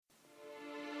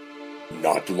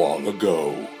Not long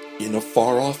ago, in a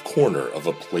far-off corner of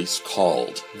a place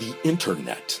called the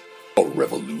Internet, a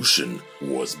revolution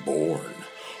was born.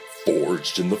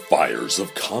 Forged in the fires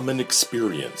of common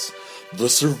experience, the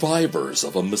survivors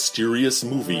of a mysterious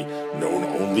movie known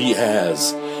only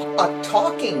as A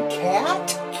Talking Cat?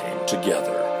 came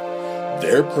together.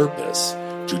 Their purpose,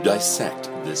 to dissect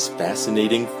this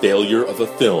fascinating failure of a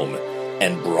film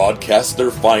and broadcast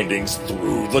their findings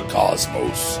through the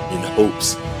cosmos in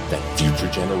hopes that future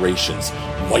generations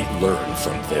might learn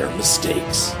from their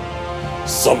mistakes.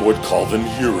 Some would call them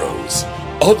heroes,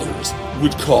 others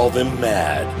would call them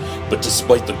mad, but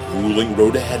despite the grueling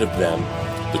road ahead of them,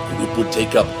 the group would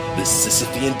take up this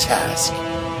Sisyphean task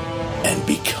and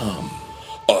become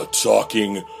a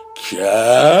talking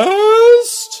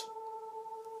cast?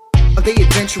 Are they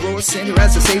adventurers, sinner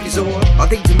as a savior's or are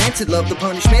they demented, love the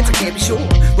punishment? I can't be sure.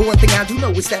 But one thing I do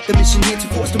know is that the mission here to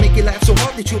force to make you laugh so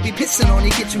hard that you'll be pissing on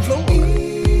your kitchen floor.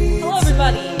 Hello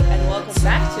everybody, and welcome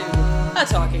back to A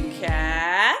Talking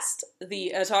Cast, the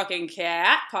A Talking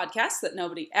Cat podcast that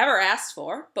nobody ever asked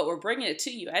for, but we're bringing it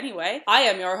to you anyway. I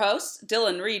am your host,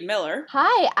 Dylan Reed Miller.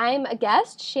 Hi, I'm a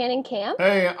guest, Shannon Camp.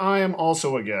 Hey, I am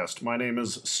also a guest. My name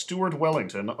is Stuart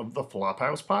Wellington of the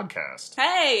Flophouse Podcast.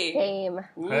 Hey! Same.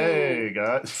 Ooh. Hey,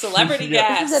 guys. Celebrity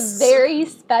Yeah. guests. This is a very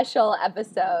special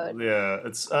episode. Yeah,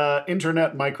 it's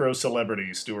internet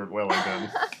micro-celebrity Stuart Wellington.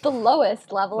 The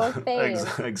lowest level of fame.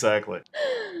 Exactly.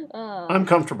 I'm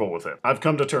comfortable with it. I've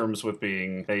come to terms with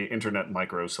being a internet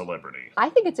micro-celebrity. I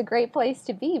think it's a great place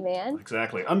to be, man.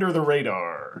 Exactly. Under the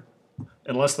radar.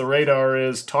 Unless the radar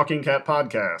is Talking Cat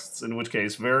Podcasts, in which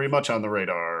case, very much on the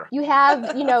radar. You have,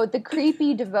 the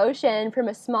creepy devotion from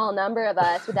a small number of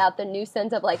us without the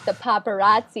nuisance of, the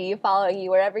paparazzi following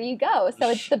you wherever you go. So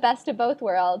it's the best of both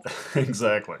worlds.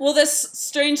 Exactly. Well, this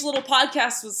strange little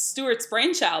podcast was Stuart's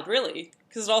brainchild, really,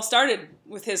 because it all started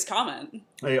with his comment.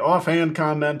 A offhand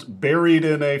comment buried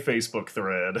in a Facebook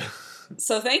thread.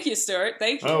 So thank you, Stuart.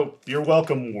 Thank you. Oh, you're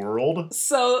welcome, world.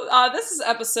 So this is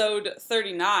episode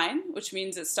 39, which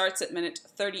means it starts at minute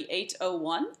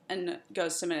 38:01 and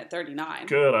goes to minute 39.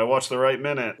 Good, I watched the right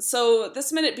minute. So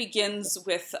this minute begins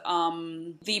with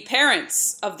the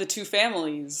parents of the two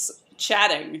families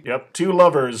chatting. Yep, two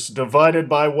lovers divided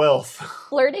by wealth.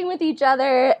 Flirting with each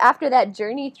other after that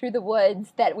journey through the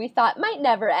woods that we thought might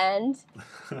never end.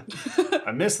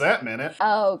 I missed that minute.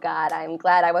 Oh, God, I'm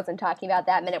glad I wasn't talking about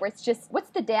that minute where it's just, what's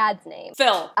the dad's name?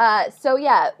 Phil.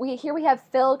 We have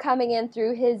Phil coming in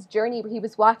through his journey where he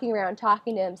was walking around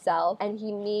talking to himself, and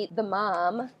he meet the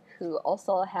mom, who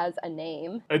also has a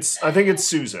name. I think it's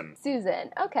Susan.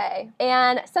 Susan, okay.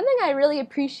 And something I really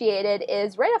appreciated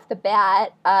is right off the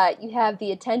bat, you have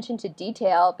the attention to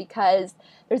detail because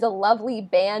there's a lovely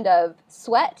band of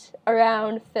sweat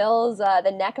around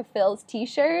the neck of Phil's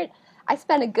t-shirt. I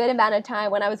spent a good amount of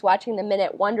time when I was watching the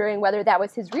minute wondering whether that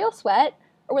was his real sweat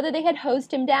or whether they had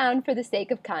hosed him down for the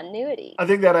sake of continuity. I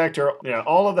think that actor,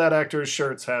 all of that actor's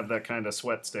shirts have that kind of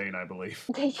sweat stain, I believe.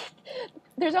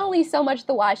 There's only so much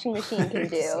the washing machine can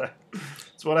do.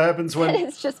 It's what happens when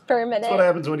it's just permanent. It's what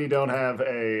happens when you don't have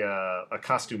a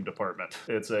costume department.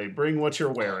 It's a bring what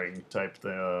you're wearing type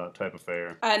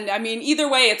affair. And I mean, either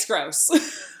way, it's gross.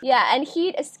 Yeah, and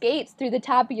heat escapes through the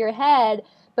top of your head,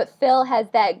 but Phil has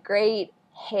that great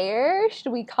hair.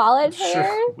 Should we call it hair?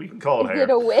 Sure, we can call it hair. Is it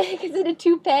a wig? Is it a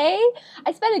toupee?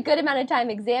 I spent a good amount of time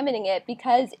examining it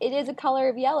because it is a color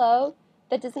of yellow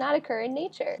that does not occur in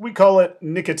nature. We call it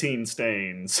nicotine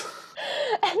stains.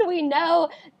 And we know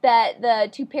that the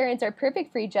two parents are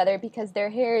perfect for each other because their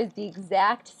hair is the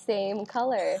exact same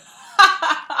color.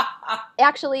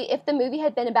 Actually, if the movie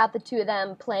had been about the two of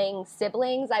them playing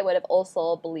siblings, I would have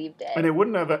also believed it. And it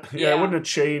wouldn't have, it wouldn't have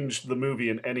changed the movie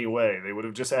in any way. They would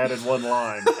have just added one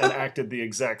line and acted the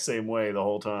exact same way the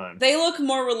whole time. They look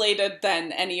more related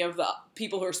than any of the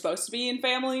people who are supposed to be in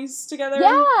families together.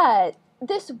 Yeah.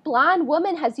 This blonde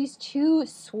woman has these two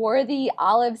swarthy,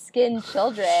 olive-skinned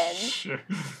children. Sure.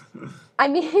 I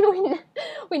mean,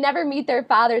 we never meet their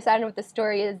father, so I don't know what the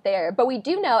story is there. But we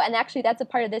do know, and actually that's a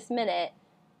part of this minute,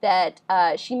 that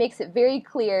she makes it very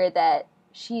clear that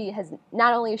she has,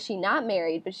 not only is she not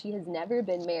married, but she has never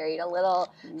been married. A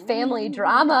little family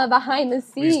drama behind the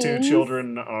scenes. These two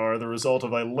children are the result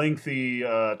of a lengthy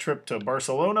trip to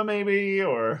Barcelona, maybe,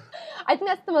 or... I think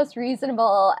that's the most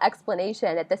reasonable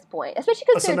explanation at this point, especially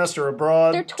because a semester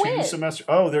abroad. They're twins. 2 semesters.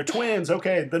 Oh, they're twins.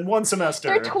 Okay, then 1 semester.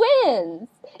 They're twins.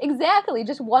 Exactly.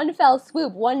 Just one fell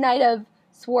swoop. One night of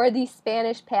swarthy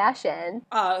Spanish passion.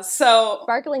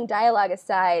 Sparkling dialogue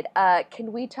aside,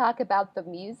 can we talk about the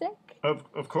music?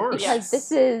 Of course. Because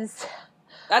this is...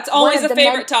 That's always a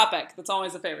favorite topic. That's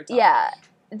always a favorite topic. Yeah.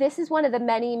 this is one of the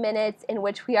many minutes in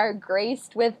which we are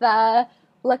graced with La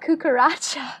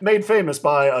Cucaracha. Made famous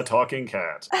by a talking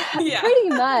cat. Yeah. Pretty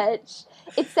much.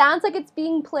 It sounds like it's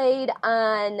being played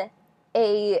on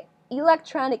a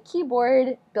electronic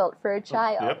keyboard built for a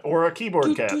child. Yep, or a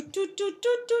keyboard cat.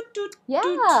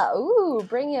 Yeah, ooh,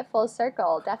 bringing it full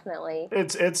circle, definitely.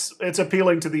 It's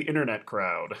appealing to the internet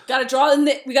crowd. We gotta draw in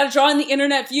the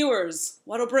internet viewers.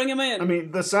 What'll bring them in? I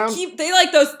mean, the sound... They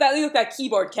like that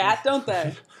keyboard cat, don't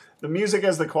they? The music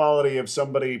has the quality of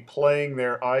somebody playing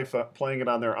it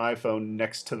on their iPhone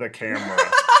next to the camera.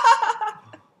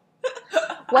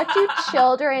 What do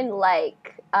children like?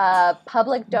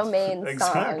 Public domain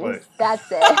Exactly. songs.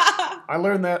 That's it. I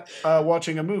learned that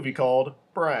watching a movie called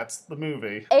Bratz, the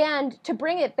movie. And to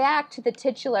bring it back to the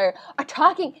titular, a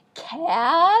talking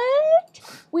cat,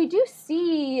 we do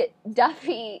see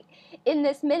Duffy in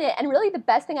this minute. And really the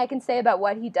best thing I can say about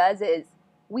what he does is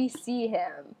we see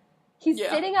him. He's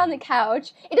sitting on the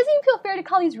couch. It doesn't even feel fair to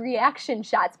call these reaction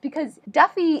shots because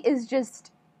Duffy is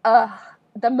just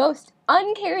the most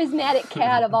uncharismatic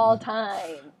cat of all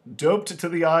time. Doped to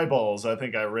the eyeballs, I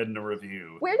think I read in a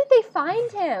review. Where did they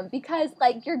find him? Because,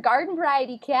 like, your garden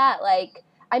variety cat, like,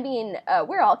 I mean,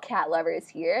 we're all cat lovers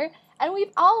here, and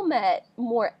we've all met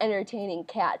more entertaining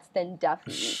cats than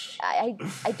Duffy. I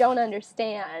don't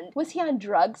understand. Was he on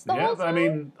drugs the whole time? I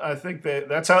mean, I think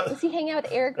that's how... Was he hanging out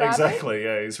with Eric Roberts? Exactly,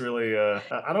 yeah, he's really,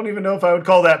 I don't even know if I would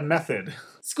call that method.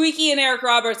 Squeaky and Eric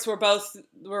Roberts were both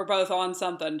on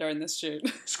something during this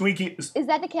shoot. Squeaky... Is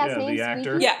that the cat's name, the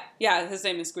actor? Squeaky? Yeah, his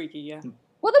name is Squeaky, yeah.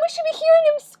 Well, then we should be hearing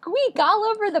him squeak all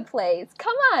over the place.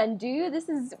 Come on, dude, this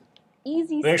is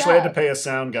easy stuff. They actually had to pay a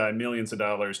sound guy millions of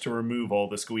dollars to remove all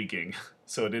the squeaking,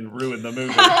 so it didn't ruin the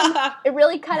movie. It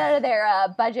really cut out of their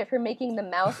budget for making the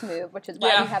mouth move, which is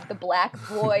why we have the black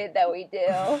void that we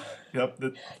do. Yep.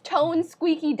 Tone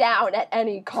Squeaky down at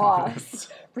any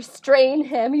cost. Restrain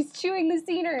him. He's chewing the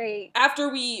scenery. After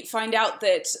we find out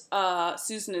that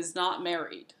Susan is not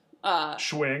married,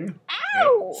 Schwing.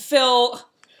 Ow!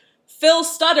 Phil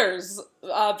stutters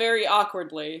very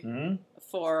awkwardly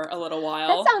for a little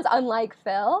while. That sounds unlike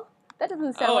Phil. That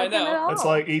doesn't sound like him at all. It's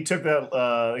like he took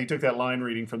that line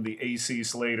reading from the A.C.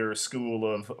 Slater School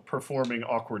of Performing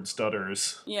Awkward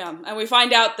Stutters. Yeah, and we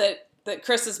find out that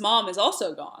Chris's mom is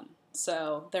also gone.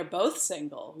 So they're both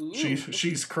single. Ooh.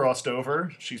 She's crossed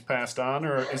over. She's passed on,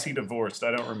 or is he divorced?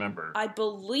 I don't remember. I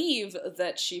believe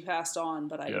that she passed on,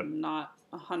 but I am not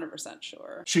 100%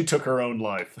 sure. She took her own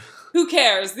life. Who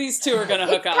cares? These two are gonna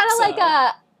hook up. It's kind of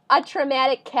like a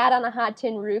traumatic cat on a hot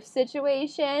tin roof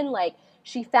situation. Like,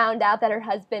 she found out that her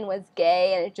husband was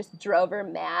gay and it just drove her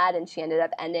mad and she ended up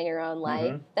ending her own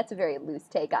life. Mm-hmm. That's a very loose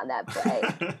take on that play.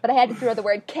 But I had to throw the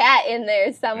word cat in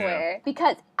there somewhere. Yeah.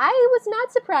 Because I was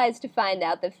not surprised to find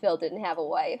out that Phil didn't have a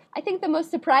wife. I think the most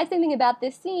surprising thing about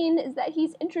this scene is that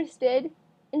he's interested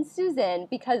in Susan,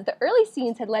 because the early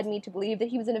scenes had led me to believe that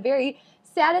he was in a very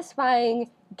satisfying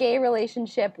gay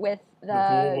relationship with his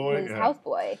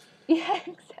houseboy. Yeah,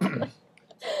 exactly.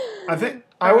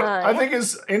 I think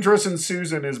his interest in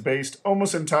Susan is based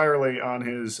almost entirely on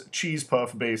his cheese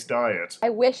puff based diet. I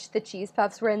wish the cheese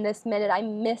puffs were in this minute. I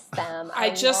miss them.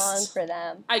 I long for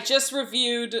them. I just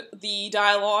reviewed the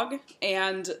dialogue,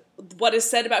 and what is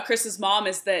said about Chris's mom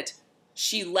is that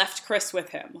she left Chris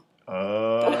with him.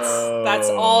 Oh. That's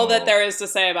all that there is to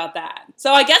say about that.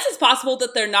 So I guess it's possible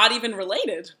that they're not even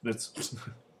related.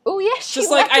 Oh, yeah, she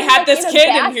just like, I had this kid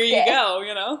and here you go,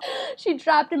 you know? She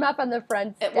dropped him up on the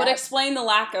front step. It would explain the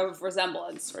lack of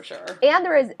resemblance, for sure. And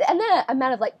the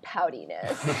amount of, like,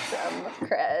 poutiness from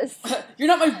Chris. You're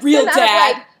not my real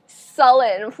dad. Of, like,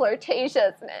 sullen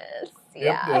flirtatiousness.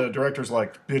 Yep, the director's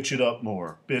like, bitch it up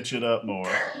more.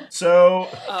 So...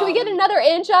 Can we get another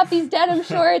inch off these denim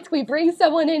shorts? Can we bring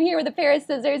someone in here with a pair of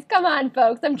scissors? Come on,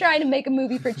 folks. I'm trying to make a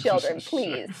movie for children.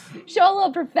 Please. Show a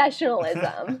little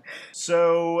professionalism.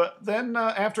 So then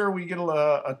after we get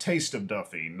a taste of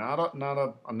Duffy, not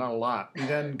a lot, we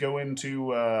then go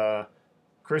into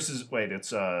Chris's... Wait,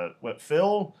 it's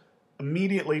Phil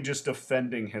immediately just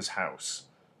defending his house.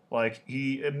 Like,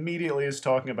 he immediately is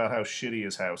talking about how shitty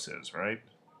his house is, right?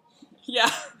 Yeah.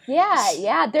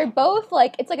 Yeah. They're both,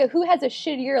 like, it's like a who has a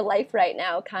shittier life right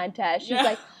now contest. She's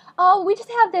like, oh, we just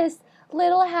have this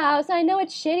little house, and I know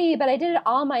it's shitty, but I did it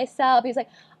all myself. He's like,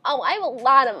 oh, I have a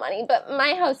lot of money, but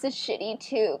my house is shitty,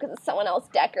 too, because someone else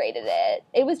decorated it.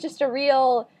 It was just a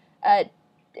real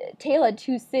Tale of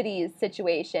Two Cities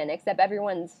situation, except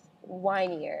everyone's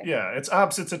whinier. Yeah, it's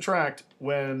opposites attract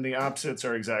when the opposites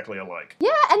are exactly alike.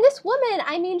 Yeah, and this woman,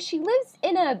 I mean, she lives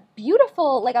in a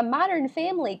beautiful, like a modern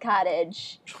family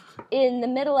cottage in the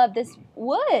middle of this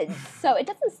woods. So it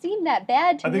doesn't seem that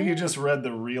bad to me. I think you just read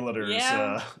the realtor's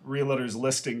Yeah. realtor's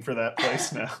listing for that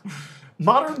place now.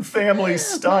 Modern family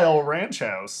style ranch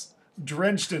house,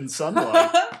 drenched in sunlight.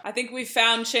 I think we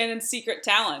found Shannon's secret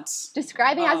talent.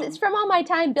 Describing houses. It's from all my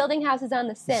time building houses on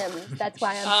The Sims. That's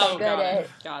why I'm so good at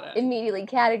got it. immediately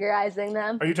categorizing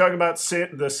them. Are you talking about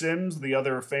The Sims, the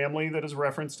other family that is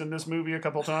referenced in this movie a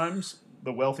couple times?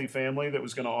 The wealthy family that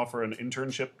was going to offer an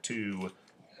internship to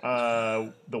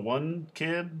the one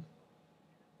kid?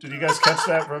 Did you guys catch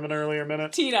that from an earlier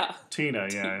minute? Tina,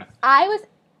 yeah. I was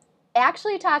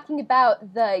actually talking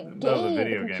about the game, the video the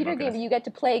game, computer okay. game where you get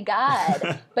to play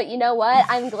God. But you know what?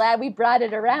 I'm glad we brought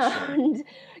it around.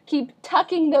 Keep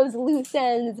tucking those loose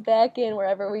ends back in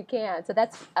wherever we can. So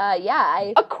that's,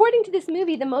 according to this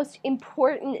movie, the most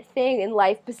important thing in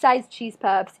life besides cheese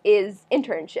puffs is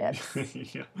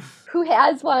internships. Yeah. Who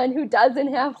has one? Who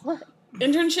doesn't have one?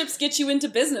 internships get you into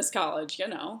business college, you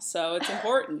know, so it's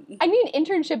important. I need an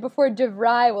internship before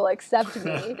DeVry will accept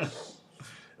me.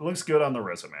 It looks good on the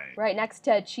resume. Right next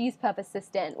to Cheese Puff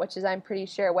Assistant, which is, I'm pretty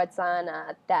sure, what's on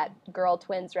that girl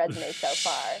twin's resume so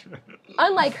far.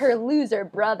 Unlike her loser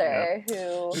brother,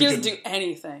 who He doesn't do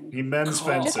anything. He mends Cool.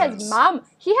 fences. just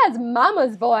he has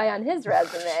Mama's Boy on his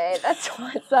resume. That's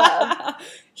what's up.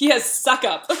 He has suck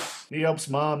up. He helps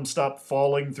mom stop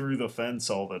falling through the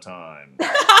fence all the time.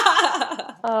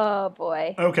 Oh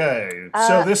boy. Okay,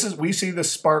 so we see the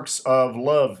sparks of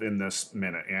love in this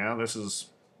minute. Yeah,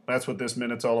 that's what this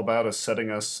minute's all about, is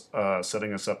setting us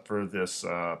up for this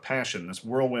passion, this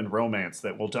whirlwind romance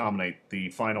that will dominate the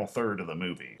final third of the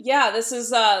movie. Yeah, this is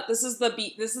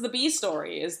the B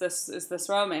story. Is this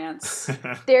romance?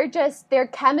 Their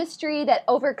chemistry that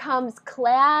overcomes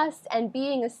class and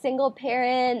being a single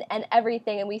parent and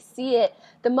everything, and we see it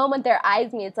the moment their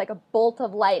eyes meet. It's like a bolt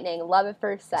of lightning, love at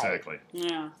first sight. Exactly.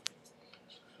 Yeah.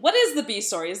 What is the B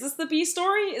story? Is this the B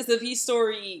story? Is the B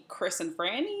story Chris and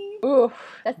Franny? Oof,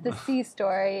 that's the C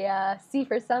story. C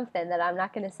for something that I'm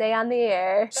not going to say on the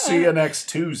air. See you next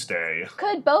Tuesday.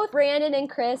 Could both Brandon and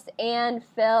Chris and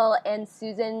Phil and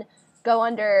Susan go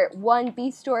under one B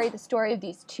story, the story of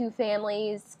these two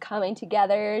families coming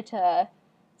together to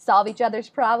solve each other's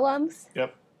problems?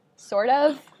 Yep. Sort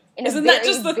of. Isn't that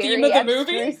just the theme of the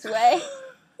movie? Way.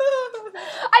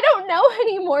 I don't know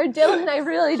anymore, Dylan. I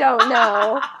really don't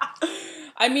know.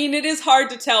 I mean, it is hard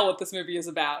to tell what this movie is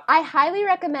about. I highly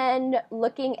recommend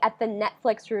looking at the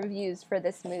Netflix reviews for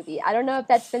this movie. I don't know if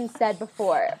that's been said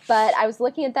before, but I was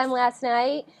looking at them last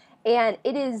night, and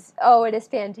it is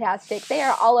fantastic. They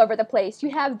are all over the place.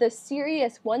 You have the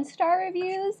serious 1-star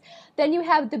reviews, then you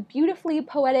have the beautifully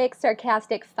poetic,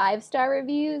 sarcastic 5-star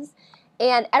reviews,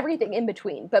 and everything in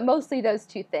between, but mostly those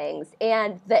two things.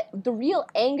 And the real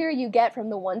anger you get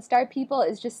from the 1-star people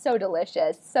is just so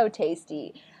delicious, so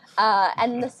tasty.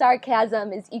 And the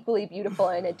sarcasm is equally beautiful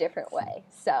in a different way.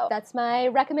 So that's my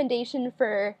recommendation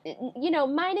for,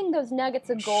 mining those nuggets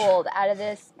of gold out of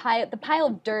the pile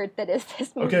of dirt that is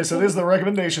this movie. Okay, so this is the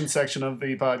recommendation section of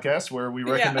the podcast where we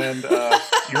recommend,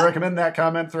 you recommend that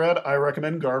comment thread. I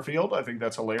recommend Garfield. I think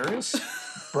that's hilarious.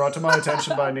 Brought to my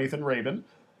attention by Nathan Rabin.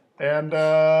 And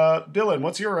Dylan,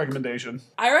 what's your recommendation?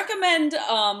 I recommend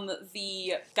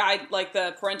the guide, like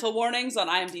the parental warnings on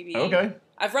IMDb. Okay.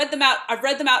 I've read them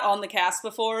out on the cast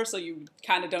before, so you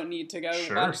kind of don't need to go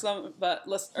watch them. But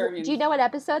do you know what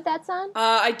episode that's on?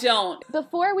 I don't.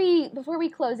 Before we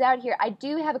close out here, I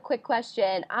do have a quick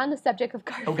question on the subject of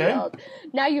Garfield. Okay.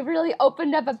 Now you've really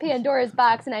opened up a Pandora's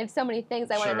box, and I have so many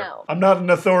things I want to know. I'm not an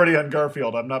authority on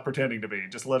Garfield. I'm not pretending to be.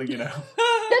 Just letting you know.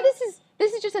 No,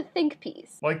 this is just a think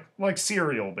piece. Like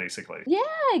Serial, basically. Yeah,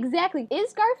 exactly.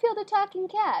 Is Garfield a talking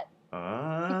cat?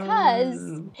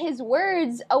 Because his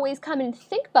words always come in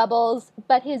think bubbles,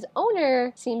 but his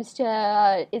owner seems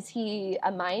to... Is he a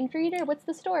mind reader? What's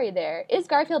the story there? Is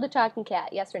Garfield a talking cat?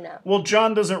 Yes or no? Well,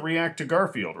 John doesn't react to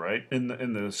Garfield, right? In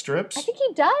the strips? I think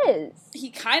he does. He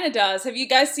kind of does. Have you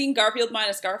guys seen Garfield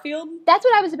minus Garfield? That's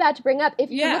what I was about to bring up. If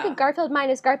you look at Garfield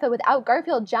minus Garfield without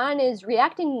Garfield, John is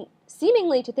reacting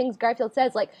seemingly to things Garfield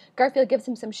says, like Garfield gives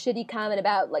him some shitty comment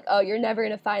about, like, oh, you're never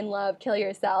going to find love, kill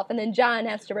yourself, and then John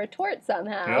has to retort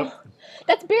somehow. Yep.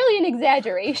 That's barely an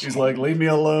exaggeration. He's like, leave me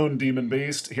alone, demon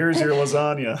beast. Here's your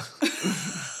lasagna.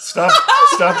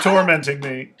 Stop tormenting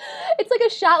me. It's like a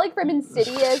shot like from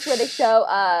Insidious where they show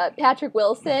Patrick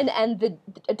Wilson and the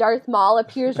Darth Maul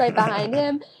appears right behind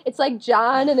him. It's like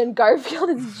John and then Garfield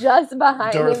is just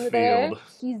behind him there.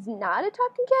 He's not a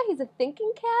talking cat, he's a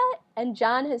thinking cat, and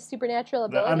John has supernatural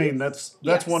abilities. I mean, that's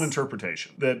one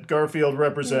interpretation. That Garfield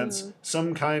represents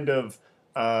some kind of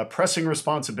pressing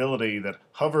responsibility that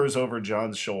hovers over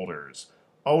John's shoulders,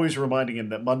 always reminding him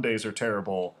that Mondays are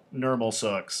terrible, Nermal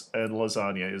sucks, and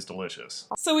lasagna is delicious.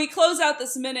 So we close out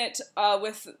this minute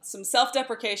with some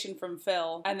self-deprecation from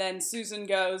Phil, and then Susan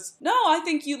goes, "No, I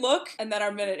think you look," and then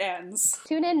our minute ends.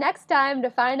 Tune in next time to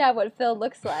find out what Phil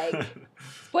looks like.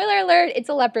 Spoiler alert, it's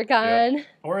a leprechaun. Yep.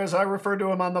 Or as I referred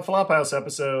to him on the Flophouse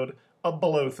episode, a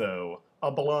Bolotho. A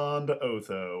blonde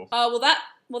Otho.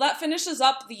 Well, that finishes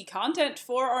up the content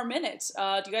for our minute.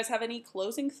 Do you guys have any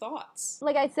closing thoughts?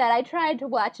 Like I said, I tried to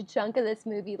watch a chunk of this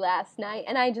movie last night,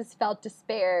 and I just felt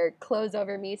despair close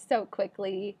over me so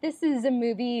quickly. This is a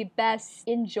movie best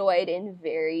enjoyed in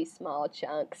very small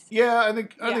chunks. Yeah, I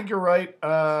think you're right.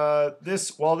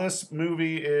 This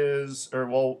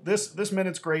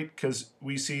minute's great because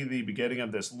we see the beginning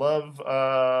of this love.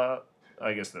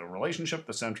 I guess the relationship,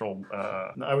 the central,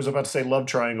 I was about to say love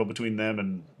triangle between them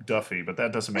and Duffy, but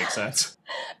that doesn't make sense.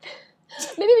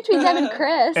 Maybe between them and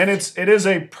Chris. And it is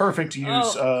a perfect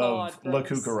use of La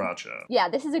Cucaracha. Yeah,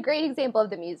 this is a great example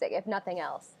of the music, if nothing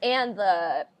else. And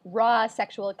the raw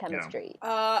sexual chemistry.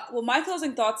 Yeah. Well, my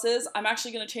closing thoughts is I'm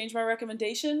actually going to change my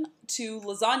recommendation to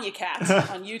Lasagna Cat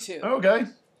on YouTube. Okay.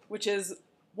 Which is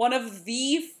one of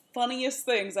the funniest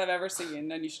things I've ever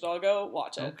seen, and you should all go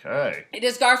watch it. Okay. It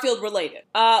is Garfield related.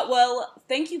 Well,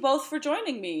 thank you both for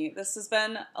joining me. This has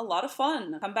been a lot of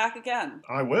fun. Come back again.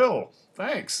 I will.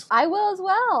 Thanks. I will as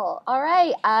well. All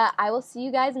right. I will see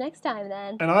you guys next time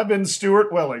then. And I've been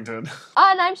Stuart Wellington.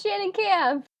 And I'm Shannon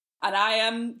Camp. And I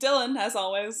am Dylan, as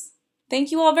always. Thank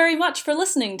you all very much for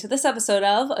listening to this episode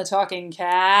of A Talking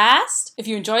Cast. If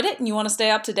you enjoyed it and you want to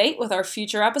stay up to date with our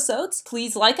future episodes,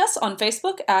 please like us on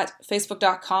Facebook at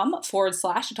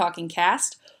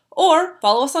facebook.com/ATalkingCast or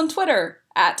follow us on Twitter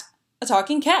at A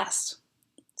Talking Cast.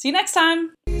 See you next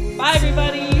time. Bye,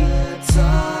 everybody.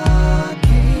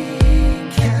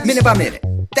 Minute by minute.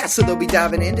 That's so they'll be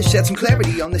diving in to shed some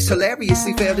clarity on this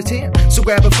hilariously failed attempt. So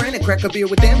grab a friend and crack a beer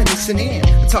with them and listen in.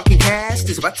 The Talking Cast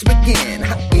is about to begin.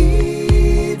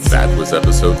 That was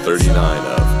episode 39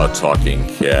 of A Talking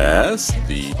Cast,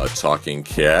 the A Talking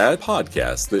Cat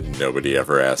podcast that nobody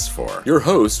ever asked for. Your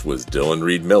host was Dylan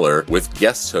Reed Miller, with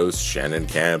guest hosts Shannon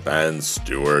Camp and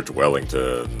Stuart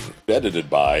Wellington. Edited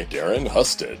by Darren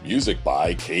Husted. Music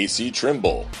by Casey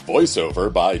Trimble.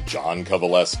 Voiceover by John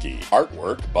Kovaleski.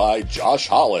 Artwork by Josh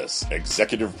Hollis.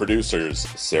 Executive producers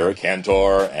Sarah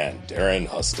Cantor and Darren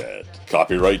Husted.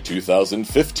 Copyright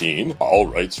 2015, all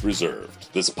rights reserved.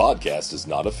 This podcast is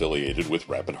not affiliated with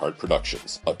Rapid Heart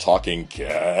Productions. A Talking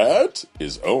Cat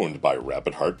is owned by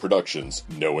Rapid Heart Productions.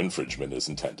 No infringement is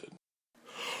intended.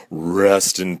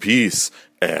 Rest in peace,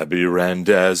 Abby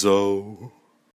Randazzo.